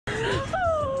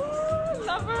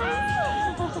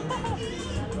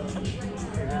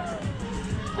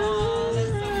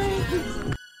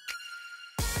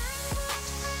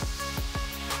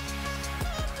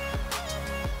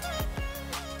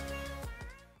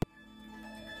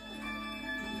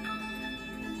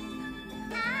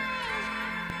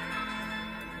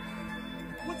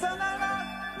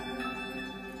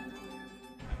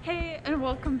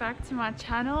welcome back to my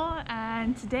channel,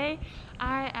 and today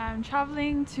I am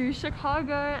traveling to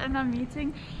Chicago and I'm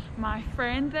meeting my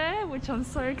friend there, which I'm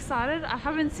so excited. I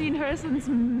haven't seen her since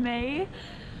May.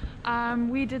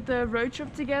 We did the road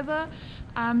trip together,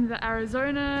 the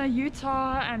Arizona,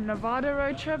 Utah and Nevada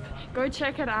road trip. Go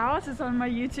check it out, it's on my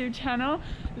YouTube channel,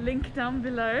 link down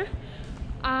below.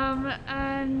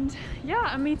 And yeah,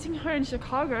 I'm meeting her in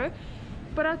Chicago,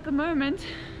 but at the moment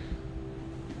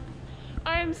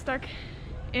I am stuck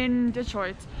in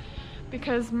Detroit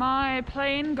because my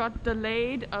plane got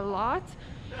delayed a lot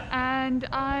and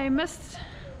I missed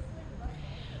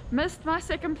my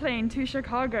second plane to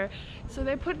Chicago, so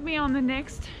they put me on the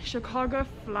next Chicago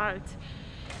flight.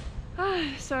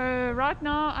 So right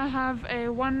now I have a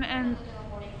one and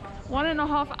a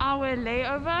half hour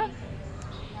layover,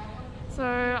 so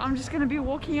I'm just gonna be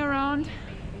walking around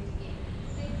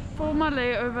for my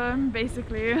layover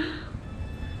basically.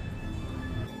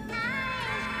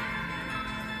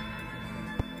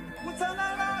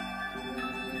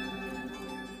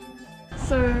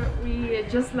 So we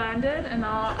just landed and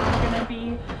now I'm gonna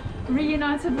be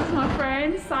reunited with my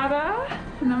friend Sarah,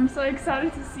 and I'm so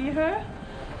excited to see her.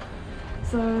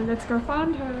 So let's go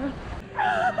find her.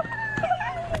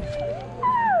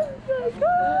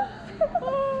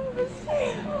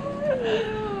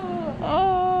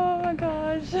 Oh my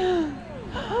gosh.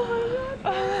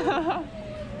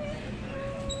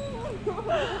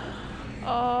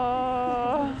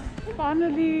 Oh,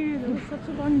 finally, it was such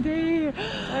a long day.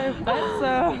 I bet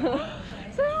so.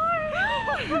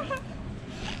 Sorry.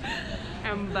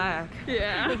 I'm back.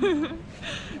 Yeah.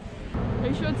 Are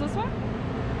you sure it's this one?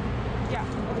 Yeah.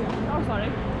 Oh,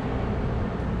 sorry.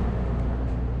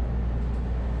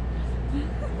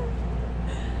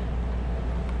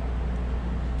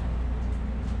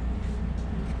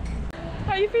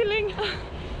 How are you feeling?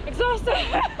 Exhausted.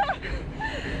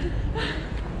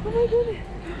 Oh my goodness.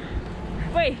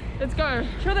 Wait, let's go.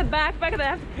 Show the backpack that I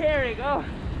have to carry. Go.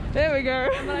 There we go.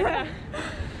 I'm like a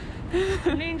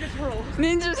ninja turtle.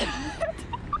 Ninjas.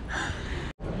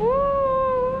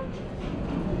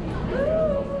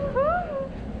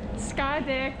 Sky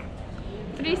deck.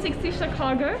 360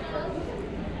 Chicago.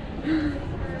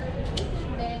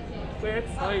 We're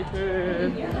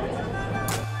excited.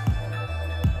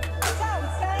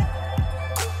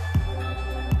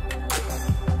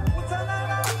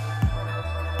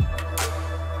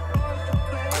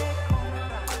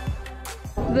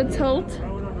 The tilt.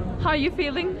 How are you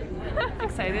feeling?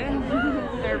 Excited.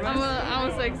 Nervous. I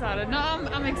was so excited. No,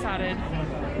 I'm excited.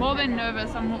 More than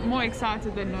nervous. I'm more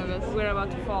excited than nervous. We're about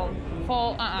to fall.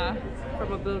 Fall?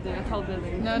 From a building, a tall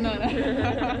building. No.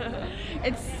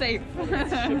 It's safe.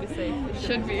 Should be safe.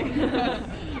 Should be.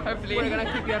 Hopefully. We're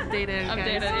gonna keep you updated.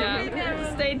 Updated,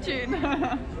 yeah. Stay tuned.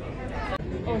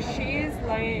 Oh, she's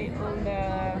lying on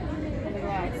the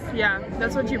glass. Yeah,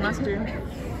 that's what you must do.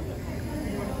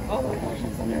 Oh my gosh,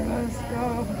 I'm so nervous.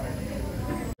 Go.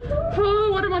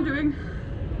 Oh, what am I doing?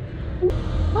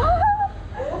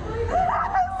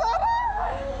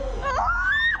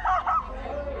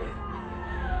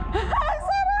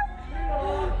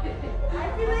 I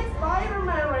feel like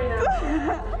Spider-Man right now.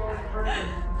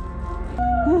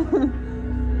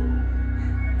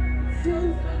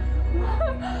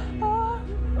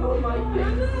 Oh my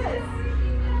goodness.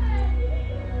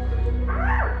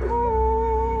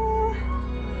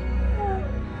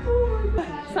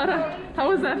 Sarah, how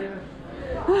was that?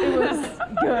 It was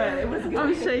good. It was good.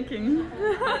 I'm shaking.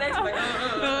 My legs were like,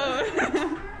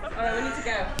 Alright, we need to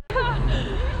go.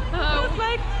 It's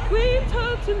like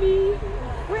winter to me.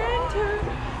 Winter.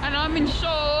 And I'm in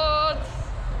shorts.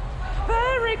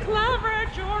 Very clever,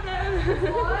 Jordan.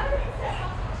 What?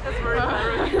 That's very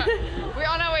clever. We're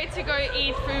on our way to go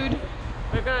eat food.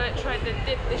 We're gonna try the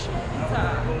dip dish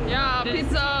pizza. Yeah,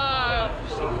 pizza.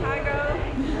 Chicago.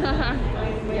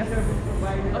 Yes.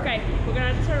 Okay, we're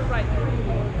gonna turn right.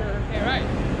 Okay, right.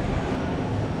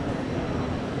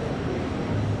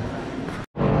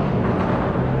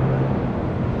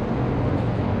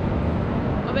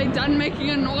 Are they done making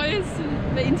a noise?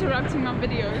 They're interrupting my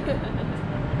video.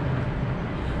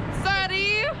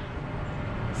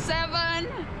 37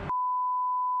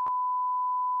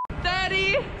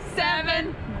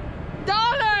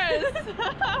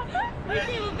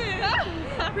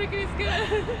 Freaking is good.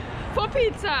 for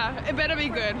pizza. It better be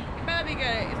good. It better be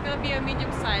good. It's gonna be a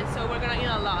medium size, so we're gonna eat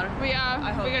a lot. We are.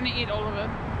 We're gonna eat all of it.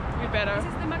 We better. This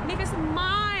is the Magnificent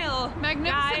Mile.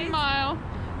 Magnificent guys. Mile.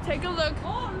 Take a look.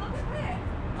 Oh, look at this.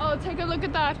 Oh, take a look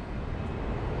at that.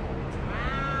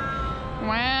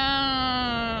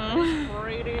 Wow. Wow.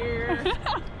 Pretty.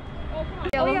 Oh, come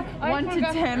Scale 1 to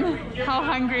 10. How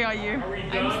hungry are you?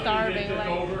 I'm starving,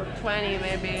 like 20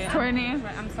 maybe. 20?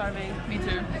 I'm starving. Me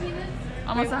too.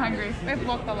 I'm also hungry. We've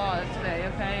walked a lot today,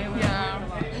 okay? Yeah.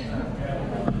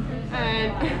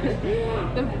 And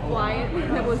the flight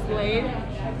that was late,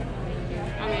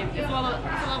 I mean, it's a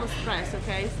lot of stress,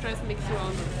 okay? Stress makes you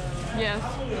on. Yes.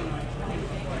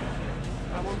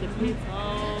 I want the pizza.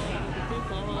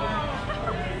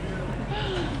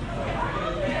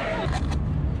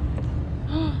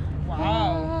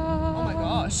 Wow. Oh my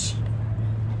gosh.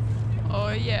 Oh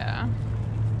yeah.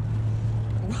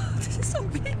 Wow, this is so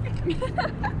big.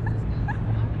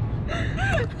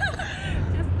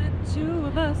 Just the two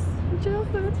of us.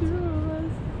 Just the two of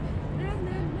us.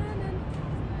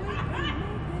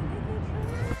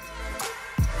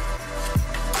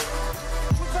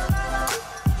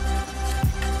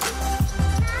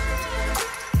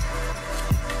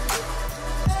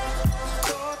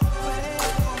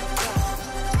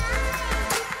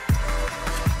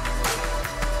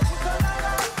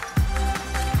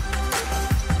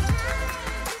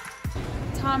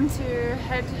 Time to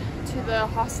head to the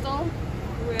hostel.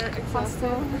 We're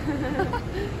exhausted.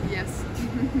 Yes.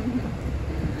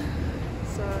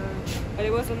 So, But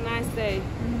it was a nice day.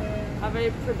 A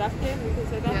very productive, we can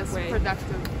say that. yes, way.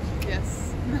 productive.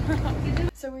 Yes.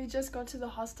 So we just got to the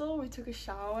hostel. We took a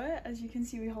shower. As you can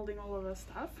see, we're holding all of our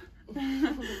stuff.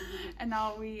 And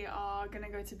now we are gonna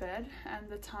go to bed. And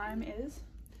the time is?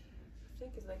 I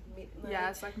think it's like midnight. Yeah,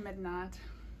 it's like midnight.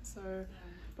 So,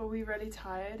 but we're really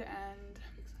tired and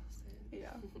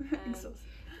yeah, exhausted.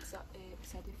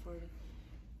 Excited for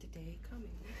the day coming.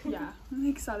 Yeah, I'm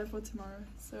excited for tomorrow.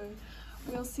 So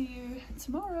we'll see you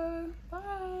tomorrow.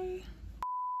 Bye.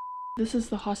 This is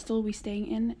the hostel we're staying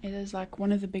in. It is like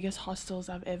one of the biggest hostels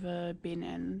I've ever been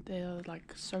in. There are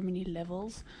like so many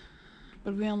levels,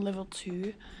 but we're on level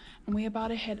 2 and we're about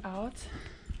to head out.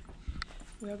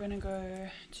 We are gonna go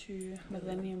to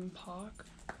Millennium Park.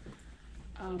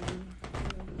 You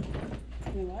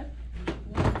know what?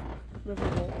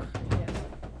 Riverwalk. Yes.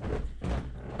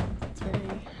 It's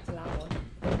very loud.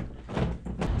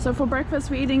 So for breakfast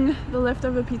we're eating the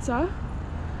leftover pizza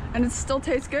and it still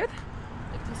tastes good.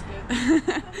 It tastes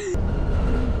good.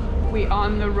 We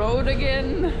on the road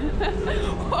again.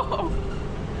 Whoa.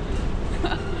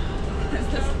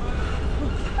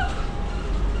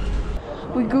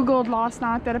 We googled last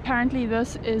night that apparently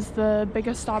this is the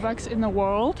biggest Starbucks in the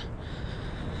world.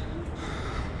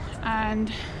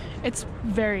 And it's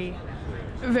very,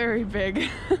 very big.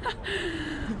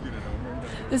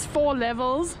 There's 4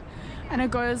 levels and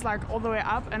it goes like all the way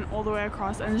up and all the way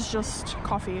across, and it's just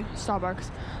coffee.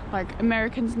 Starbucks, like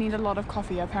Americans need a lot of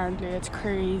coffee apparently. It's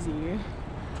crazy.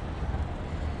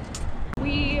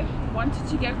 We wanted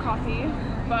to get coffee,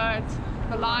 but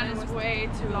the line is way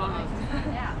too long.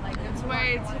 It's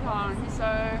way too long, so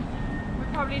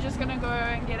we're probably just gonna go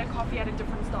and get a coffee at a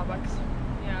different Starbucks.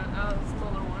 Yeah, a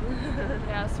smaller one.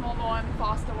 Yeah, smaller one,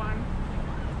 faster one.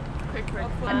 Quick.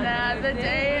 Hopefully. Another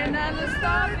day, another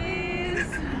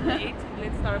Starbucks. Late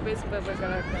Starbucks, but we're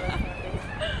gonna go.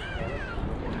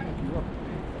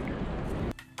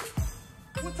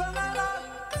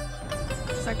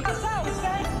 It's like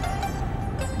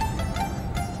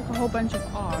a whole bunch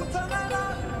of art.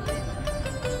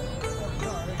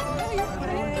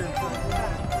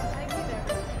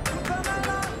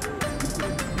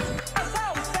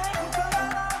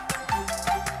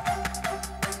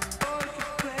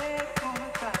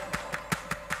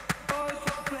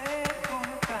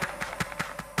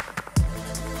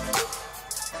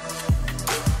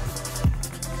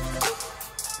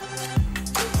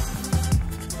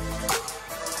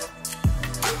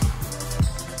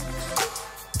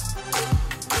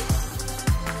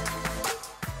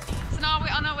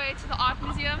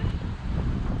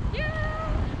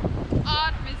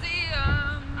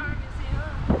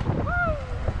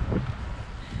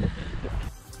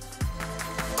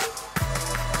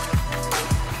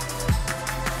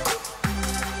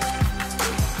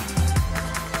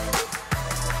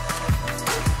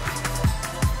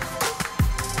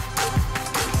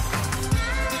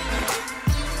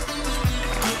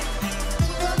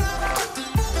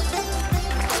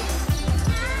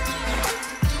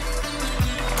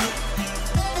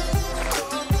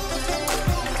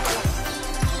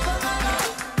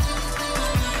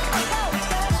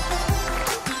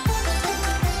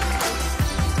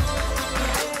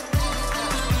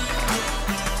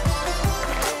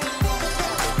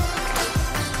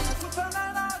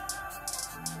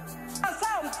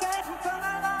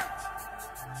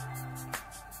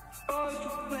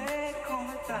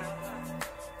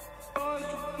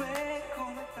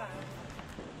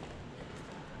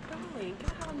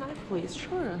 please.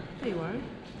 Sure. There you are.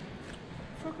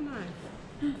 Fork and knife.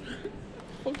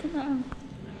 Fork and knife.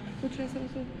 Which is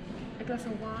also a glass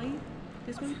of wine.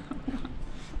 This one.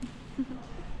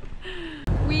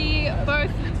 We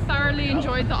both thoroughly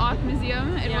enjoyed the art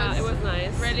museum. It was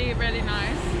nice. Really, really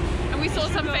nice. And we saw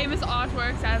some famous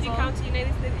artworks as well. If you come to the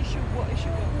United States, you should go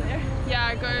there.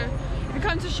 Yeah, if you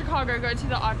come to Chicago, go to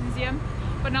the art museum.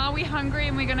 But now we're hungry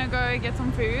and we're gonna go get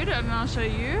some food and I'll show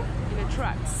you. In the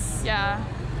trucks. Yeah.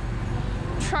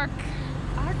 Truck.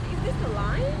 Is this the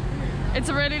line? It's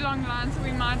a really long line, so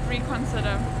we might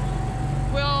reconsider.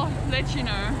 We'll let you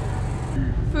know.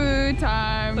 Food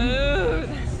time. Food.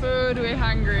 Food, we're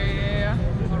hungry.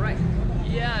 Alright.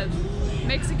 Yes.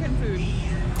 Mexican food.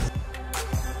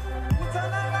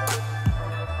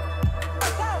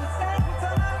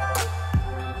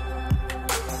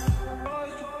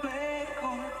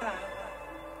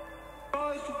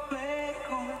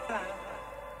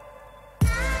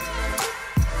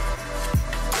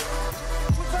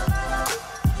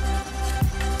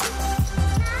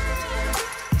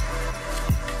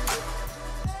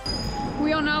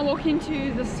 We are now walking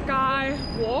to the sky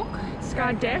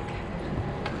deck.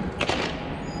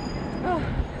 Oh,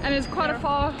 and it's quite a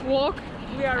far walk.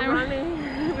 We are running.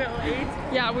 We're late.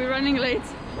 Yeah, we're running late.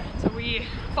 So we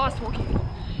fast walking.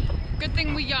 Good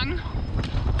thing we're young.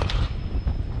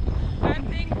 Bad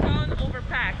thing, don't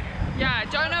overpack. Yeah,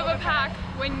 don't overpack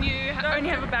when you only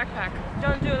have a backpack.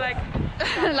 Don't do like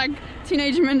like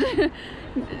teenage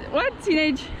what?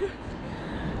 Teenage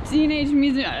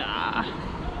music.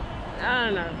 I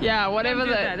don't know. Yeah, whatever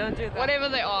Don't do that. whatever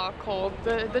they are called,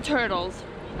 the turtles.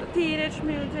 Teenage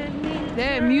Mutant Ninja.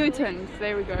 They're mutants.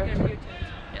 There we go. They're mutants.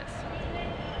 Yes.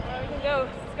 We can go.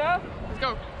 Let's go. Let's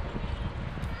go.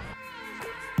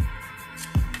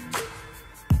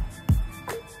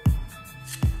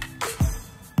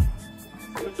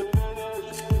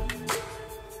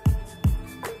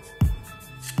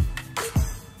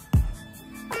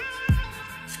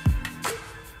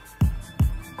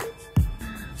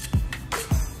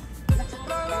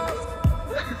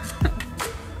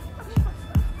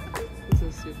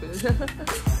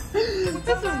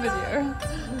 This is a video.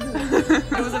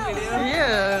 It was a video.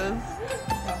 Yes.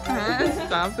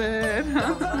 Stop it.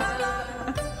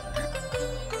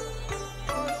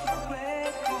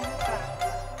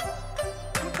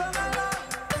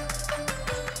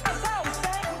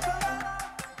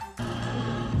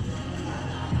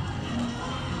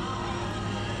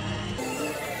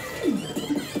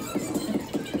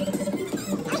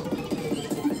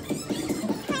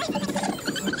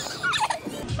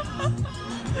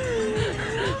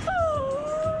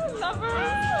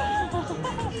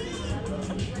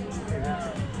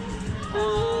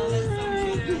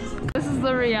 This is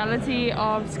the reality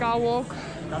of Skywalk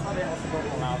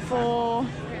for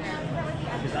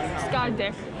Sky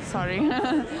Deck, sorry.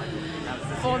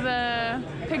 For the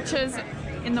pictures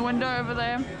in the window over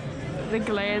there, the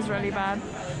glare is really bad,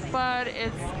 but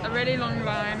it's a really long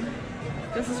line.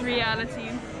 This is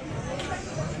reality.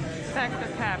 Fact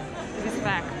or cap? It is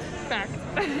fact. Fact.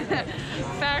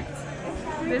 Fact.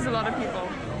 There's a lot of people.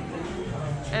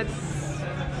 It's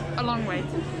a long wait.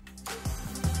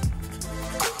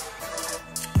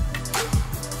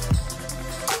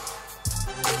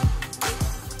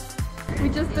 We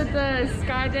just did the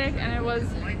sky deck and it was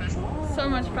so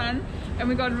much fun, and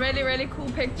we got really cool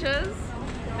pictures.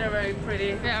 They're very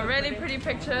pretty. Yeah, really pretty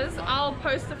pictures. I'll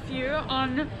post a few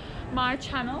on my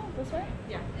channel. This way?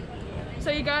 Yeah.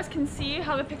 So you guys can see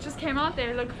how the pictures came out.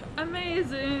 They look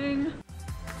amazing.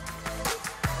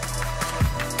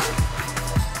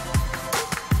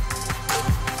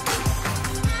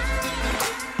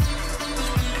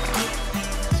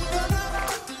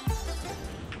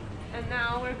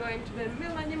 Going to the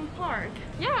Millennium Park.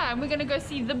 Yeah, and we're gonna go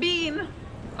see the bean.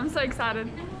 I'm so excited.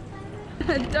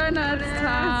 Donuts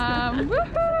time.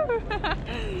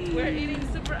 Woohoo! We're eating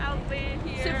super healthy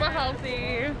here. Super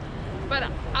healthy. But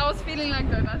I was feeling like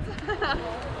donuts.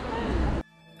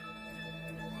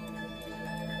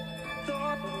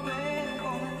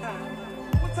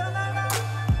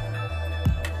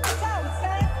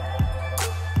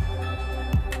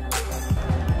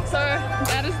 So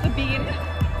that is the bean.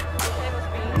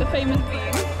 The famous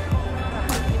bean.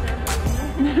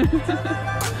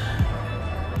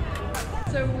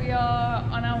 So we are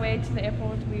on our way to the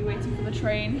airport. We're waiting for the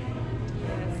train.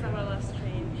 Yes, our last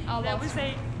train. Our Then last we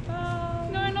say,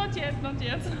 no, not yet, not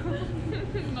yet.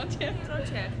 Not yet.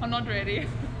 Not yet. I'm not ready.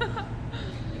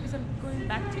 Because I'm going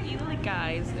back to Italy,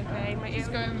 guys. Okay, She's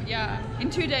going, yeah, in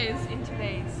 2 days. in 2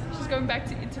 days. She's going back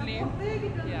to Italy.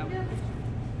 Yeah.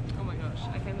 Oh my gosh,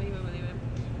 I can't even believe it.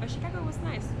 But Chicago was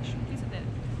nice. You should visit it.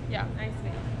 Yeah.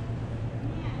 Nicely.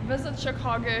 visit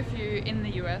Chicago if you're in the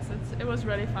US. It was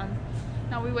really fun.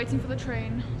 Now we're waiting for the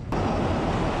train.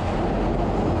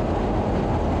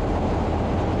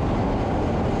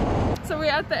 So we're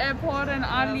at the airport and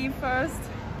I leave first.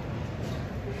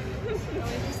 We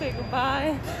just say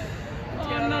goodbye.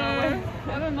 Oh no,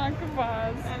 I don't like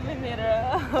goodbyes. I'm in it.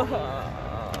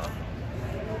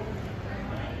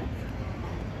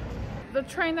 The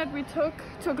train that we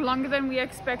took longer than we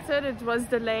expected. It was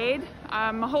delayed.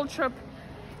 My whole trip,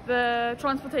 the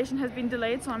transportation has been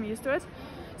delayed, so I'm used to it.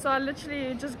 So I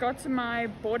literally just got to my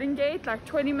boarding gate like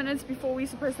 20 minutes before we're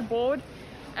supposed to board,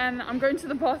 and I'm going to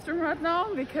the bathroom right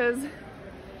now because,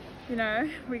 you know,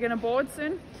 we're gonna board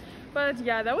soon. But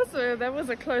yeah, that was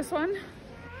a close one.